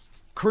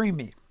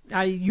 Creamy.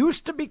 I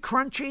used to be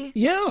crunchy.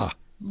 Yeah.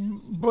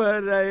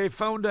 But I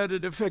found out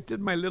it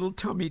affected my little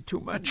tummy too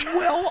much.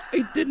 Well,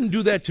 it didn't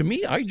do that to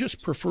me. I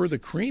just prefer the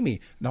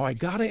creamy. Now, I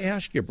got to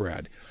ask you,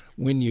 Brad,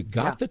 when you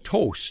got the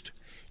toast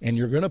and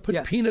you're going to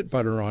put peanut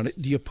butter on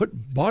it, do you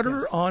put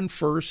butter on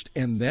first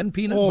and then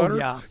peanut butter?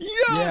 Yeah. Yes.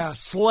 Yeah,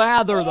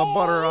 slather the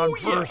butter on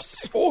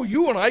first. Oh,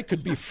 you and I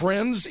could be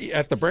friends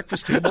at the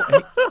breakfast table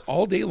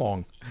all day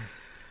long.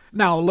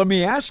 Now, let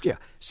me ask you.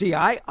 See,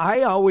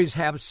 I always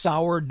have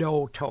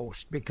sourdough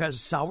toast because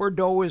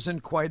sourdough isn't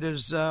quite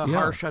as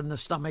harsh on the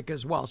stomach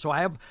as well. So I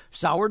have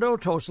sourdough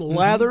toast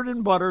lathered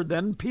in butter,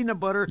 then peanut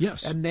butter,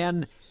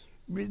 and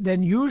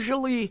then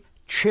usually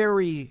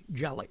cherry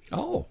jelly.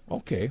 Oh,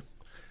 okay.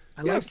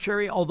 I like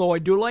cherry, although I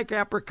do like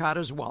apricot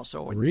as well.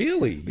 So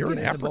really, you're an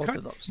apricot. Both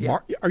of those. Yeah.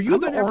 Are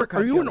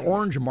you an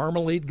orange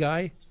marmalade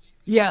guy?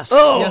 Yes.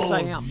 Yes,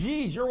 I am.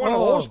 Geez, you're one of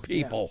those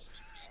people. Yeah.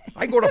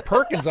 I go to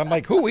Perkins. I'm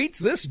like, who eats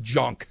this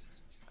junk?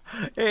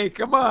 Hey,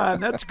 come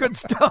on, that's good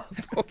stuff.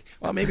 Okay.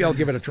 Well, maybe I'll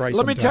give it a try.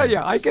 Let me tell you,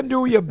 I can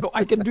do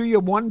you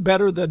one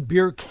better than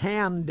Beer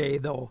Can Day,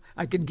 though.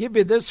 I can give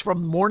you this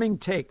from Morning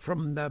Take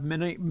from the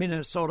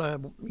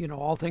Minnesota,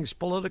 all things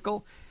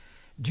political.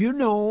 Do you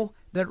know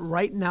that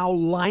right now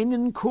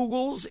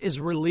Leinenkugels is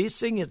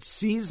releasing its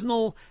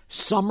seasonal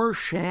summer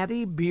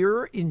shandy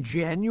beer in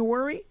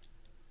January?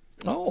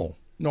 Oh,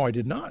 no, I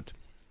did not.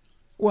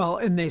 Well,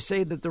 and they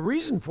say that the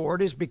reason for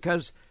it is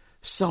because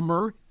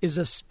summer is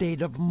a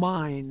state of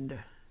mind.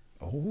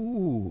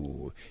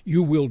 Oh,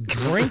 you will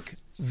drink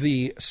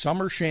the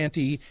summer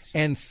shanty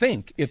and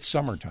think it's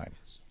summertime.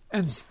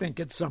 And think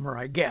it's summer,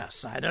 I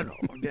guess. I don't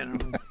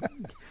know.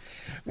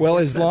 Well,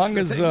 as long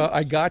as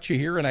I got you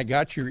here and I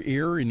got your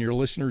ear and your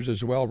listeners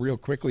as well, real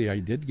quickly, I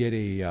did get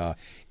a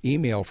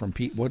email from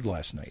Pete Wood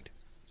last night.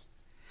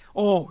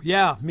 Oh,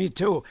 yeah, me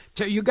too.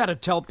 You got to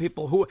tell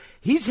people who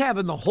he's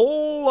having the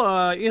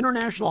whole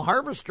International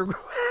Harvester.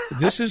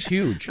 This is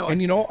huge.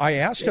 And, I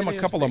asked him a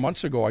couple of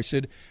months ago, I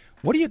said,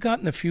 what do you got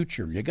in the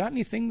future? You got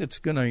anything that's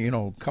going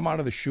to, come out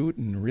of the chute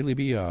and really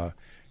be a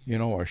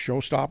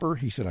showstopper?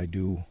 He said, I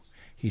do.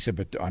 He said,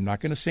 but I'm not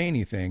going to say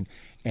anything.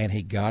 And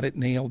he got it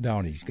nailed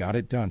down. He's got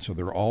it done. So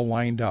they're all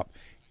lined up.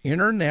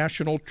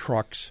 International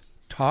Truck's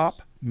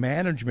top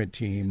management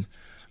team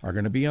are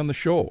going to be on the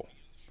show.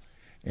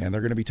 And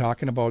they're going to be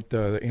talking about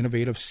the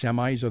innovative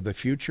semis of the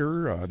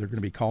future. They're going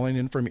to be calling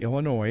in from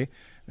Illinois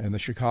and the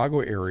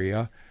Chicago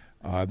area.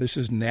 This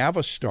is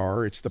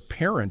Navistar. It's the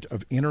parent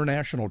of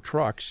International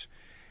Trucks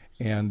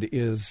and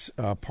is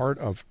part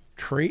of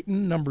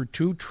Traton, number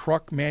 2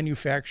 truck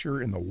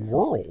manufacturer in the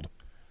world.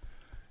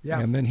 Yeah.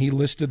 And then he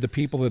listed the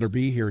people that are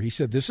be here. He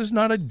said, this is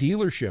not a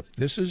dealership.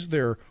 This is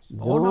their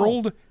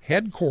world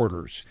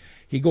headquarters.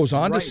 He goes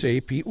on to say,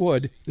 Pete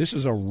Wood, this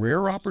is a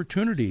rare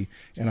opportunity,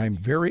 and I'm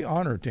very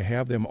honored to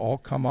have them all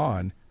come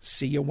on.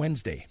 See you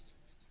Wednesday.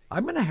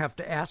 I'm going to have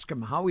to ask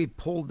him how he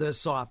pulled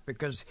this off,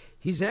 because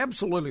he's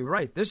absolutely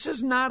right. This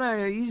is not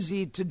an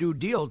easy-to-do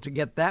deal to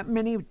get that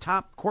many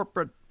top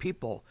corporate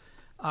people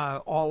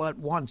all at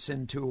once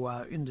into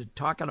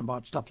talking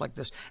about stuff like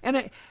this.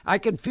 And I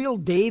can feel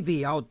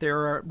Davey out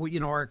there,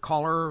 our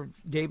caller,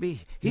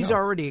 Davey. He's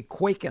already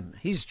quaking.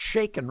 He's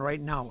shaking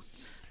right now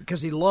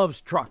because he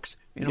loves trucks.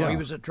 He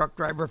was a truck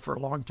driver for a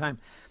long time.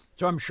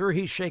 So I'm sure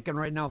he's shaking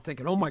right now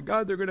thinking, oh, my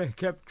God, they're going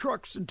to have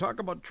trucks and talk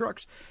about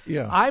trucks.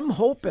 Yeah. I'm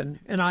hoping,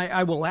 and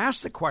I will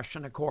ask the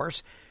question, of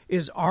course,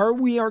 is are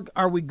we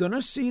going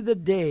to see the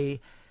day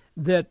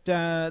that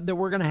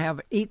we're going to have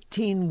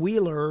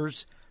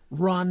 18-wheelers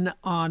run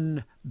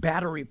on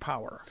battery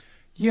power?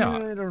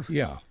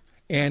 Yeah.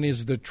 And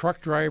is the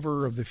truck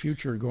driver of the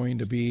future going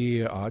to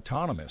be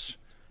autonomous?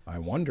 I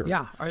wonder.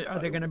 Yeah. Are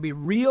they going to be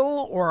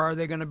real, or are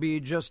they going to be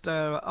just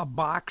a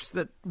box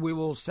that we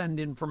will send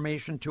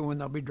information to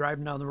and they'll be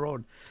driving down the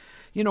road?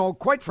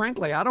 Quite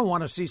frankly, I don't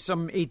want to see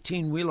some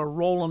 18-wheeler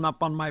rolling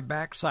up on my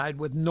backside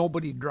with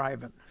nobody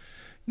driving.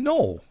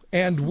 No.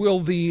 And will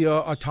the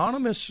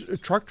autonomous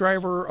truck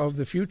driver of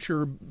the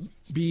future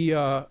be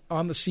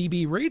on the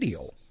CB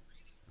radio?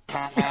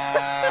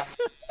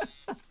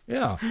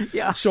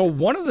 Yeah. So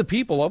one of the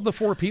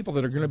 4 people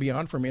that are going to be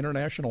on from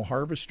International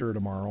Harvester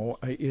tomorrow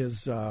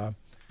is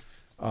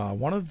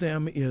one of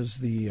them is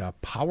the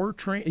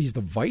powertrain. He's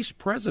the vice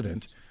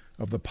president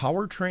of the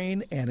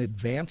Powertrain and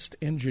Advanced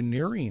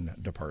Engineering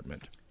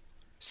Department.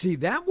 See,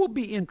 that will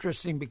be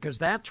interesting, because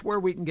that's where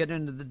we can get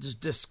into the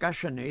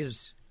discussion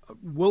is,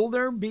 will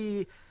there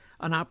be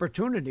an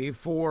opportunity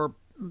for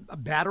a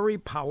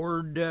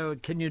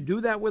battery-powered, can you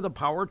do that with a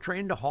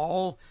powertrain to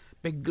haul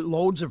big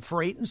loads of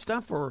freight and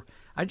stuff? Or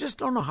I just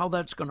don't know how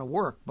that's going to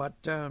work, but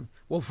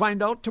we'll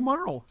find out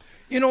tomorrow.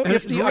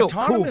 If the real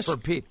autonomous... cool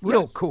for Pete.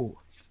 Real cool.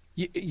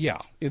 Yeah,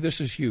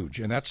 this is huge.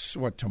 And that's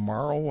what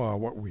tomorrow,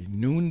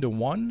 noon to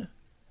 1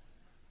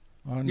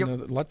 on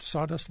Let the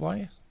Sawdust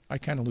Lie? I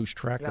kind of lose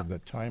track of the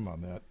time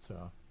on that.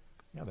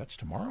 That's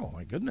tomorrow.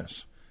 My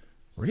goodness.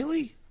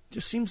 Really?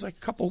 Just seems like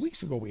a couple of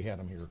weeks ago we had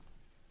him here.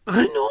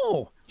 I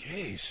know.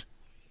 Jeez.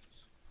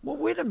 Well,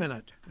 wait a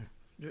minute.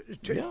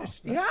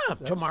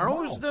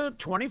 Tomorrow is the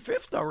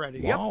 25th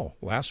already. Wow,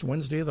 last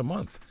Wednesday of the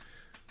month.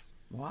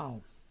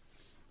 Wow.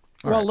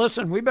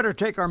 Listen, we better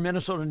take our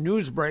Minnesota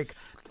news break.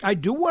 I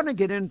do want to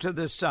get into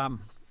this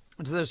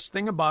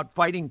thing about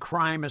fighting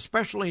crime,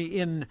 especially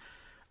in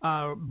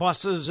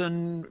buses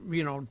and,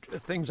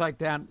 things like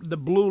that. The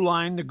blue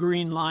line, the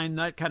green line,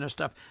 that kind of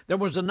stuff. There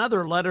was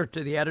another letter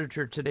to the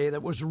editor today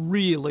that was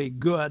really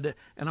good,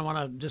 and I want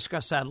to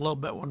discuss that a little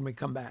bit when we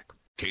come back.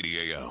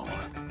 KDAL.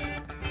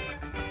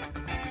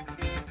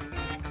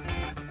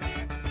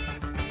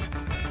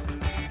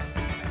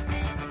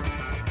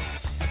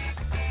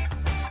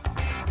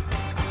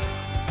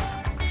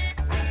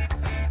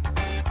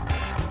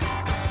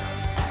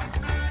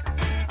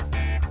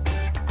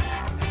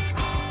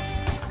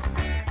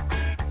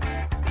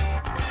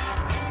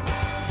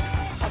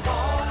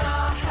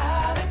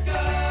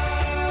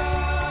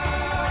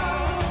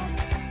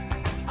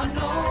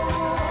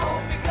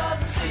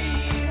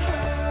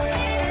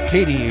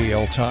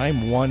 KDAL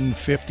time,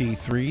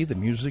 1:53, the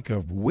music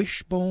of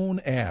Wishbone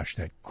Ash,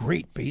 that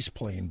great bass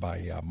playing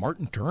by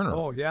Martin Turner.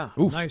 Oh, yeah.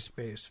 Oof. Nice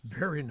bass.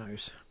 Very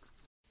nice.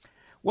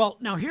 Well,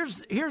 now here's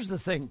the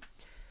thing.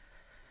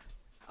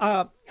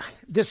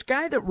 This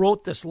guy that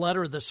wrote this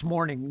letter this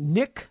morning,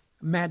 Nick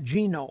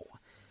Magino,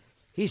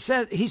 he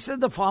said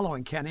the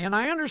following, Kenny, and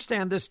I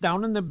understand this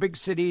down in the big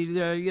city,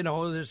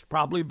 there's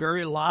probably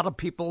a lot of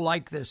people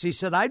like this. He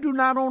said, I do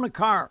not own a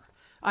car.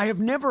 I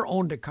have never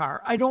owned a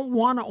car. I don't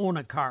want to own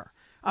a car.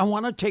 I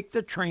want to take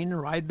the train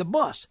and ride the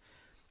bus.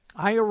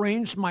 I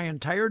arranged my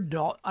entire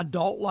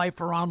adult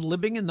life around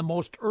living in the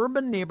most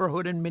urban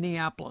neighborhood in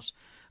Minneapolis.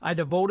 I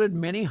devoted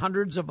many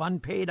hundreds of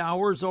unpaid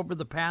hours over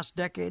the past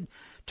decade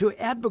to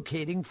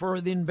advocating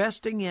for the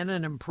investing in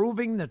and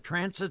improving the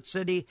transit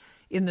city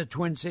in the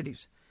Twin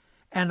Cities.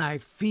 And I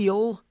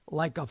feel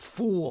like a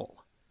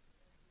fool.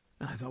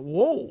 And I thought,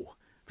 whoa.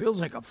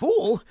 Feels like a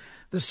fool.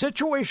 The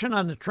situation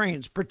on the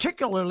trains,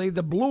 particularly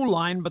the blue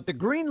line, but the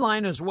green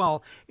line as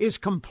well, is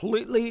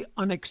completely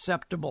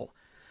unacceptable.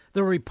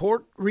 The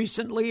report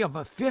recently of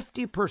a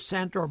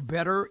 50% or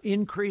better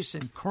increase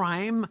in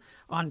crime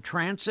on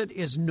transit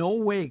is no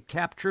way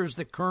captures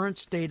the current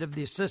state of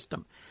the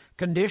system.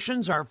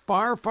 Conditions are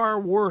far, far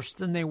worse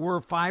than they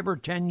were 5 or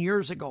 10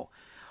 years ago.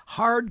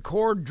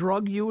 Hardcore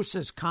drug use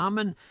is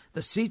common.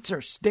 The seats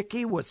are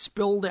sticky with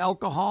spilled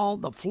alcohol.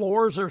 The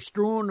floors are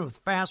strewn with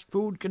fast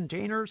food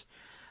containers,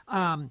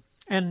 and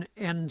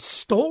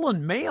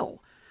stolen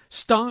mail.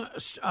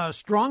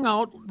 Strung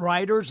out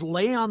riders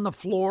lay on the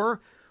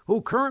floor,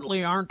 who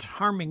currently aren't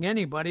harming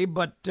anybody,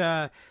 but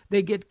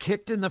they get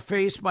kicked in the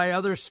face by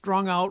other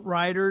strung out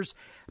riders.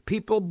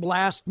 People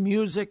blast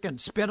music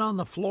and spit on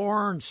the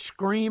floor and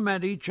scream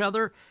at each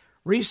other.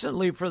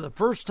 Recently, for the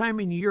first time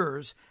in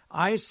years,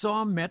 I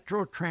saw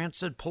Metro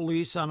Transit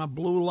police on a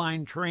Blue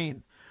Line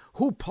train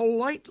who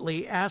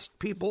politely asked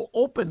people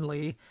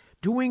openly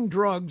doing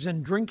drugs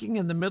and drinking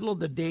in the middle of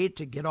the day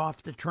to get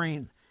off the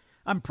train.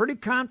 I'm pretty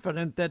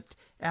confident that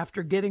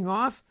after getting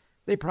off,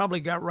 they probably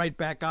got right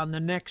back on the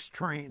next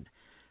train.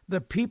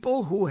 The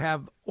people who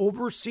have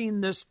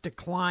overseen this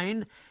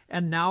decline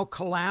and now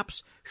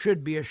collapse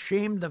should be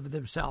ashamed of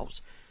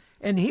themselves.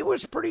 And he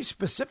was pretty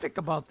specific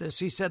about this.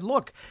 He said,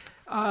 look,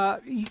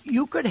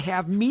 you could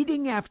have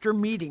meeting after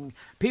meeting.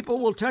 People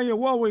will tell you,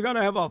 well, we got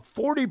to have a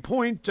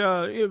 40-point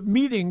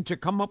meeting to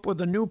come up with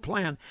a new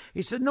plan.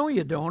 He said, no,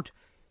 you don't.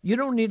 You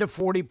don't need a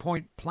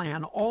 40-point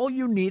plan. All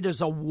you need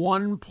is a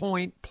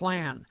 1-point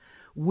plan.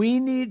 We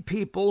need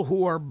people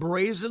who are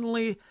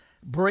brazenly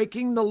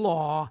breaking the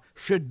law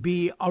should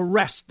be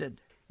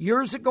arrested.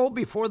 Years ago,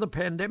 before the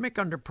pandemic,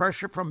 under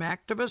pressure from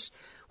activists,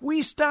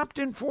 we stopped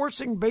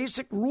enforcing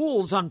basic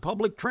rules on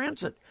public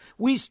transit.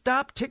 We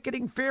stopped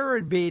ticketing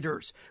fare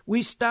evaders.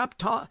 We started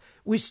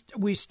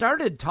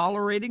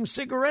tolerating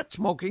cigarette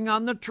smoking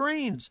on the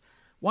trains.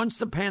 Once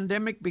the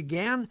pandemic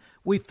began,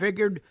 we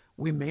figured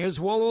we may as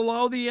well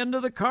allow the end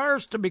of the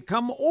cars to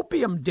become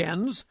opium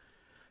dens.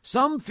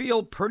 Some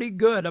feel pretty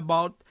good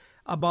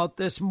about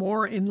this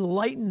more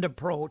enlightened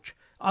approach.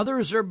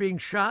 Others are being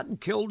shot and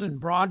killed in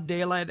broad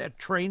daylight at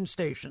train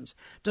stations.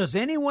 Does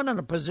anyone in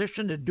a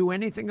position to do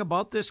anything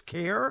about this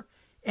care?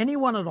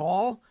 Anyone at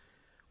all?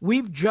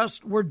 We're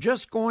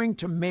just going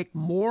to make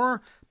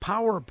more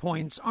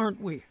PowerPoints, aren't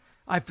we?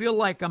 I feel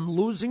like I'm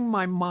losing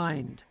my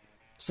mind.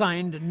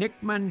 Signed, Nick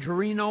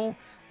Mangerino,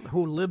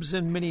 who lives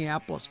in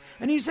Minneapolis.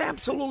 And he's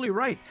absolutely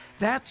right.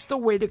 That's the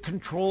way to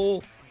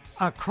control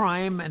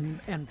crime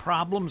and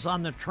problems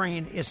on the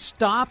train, is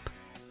stop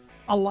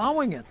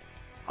allowing it.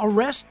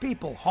 Arrest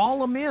people, haul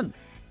them in.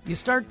 You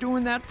start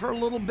doing that for a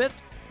little bit,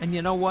 and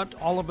you know what?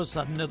 All of a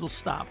sudden, it'll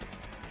stop.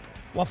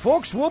 Well,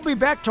 folks, we'll be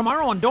back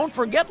tomorrow, and don't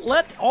forget,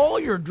 let all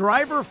your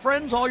driver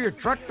friends, all your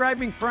truck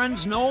driving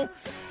friends know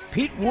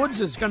Pete Woods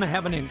is going to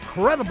have an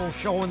incredible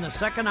show in the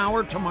second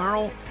hour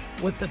tomorrow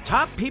with the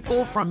top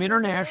people from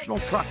international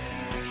trucking.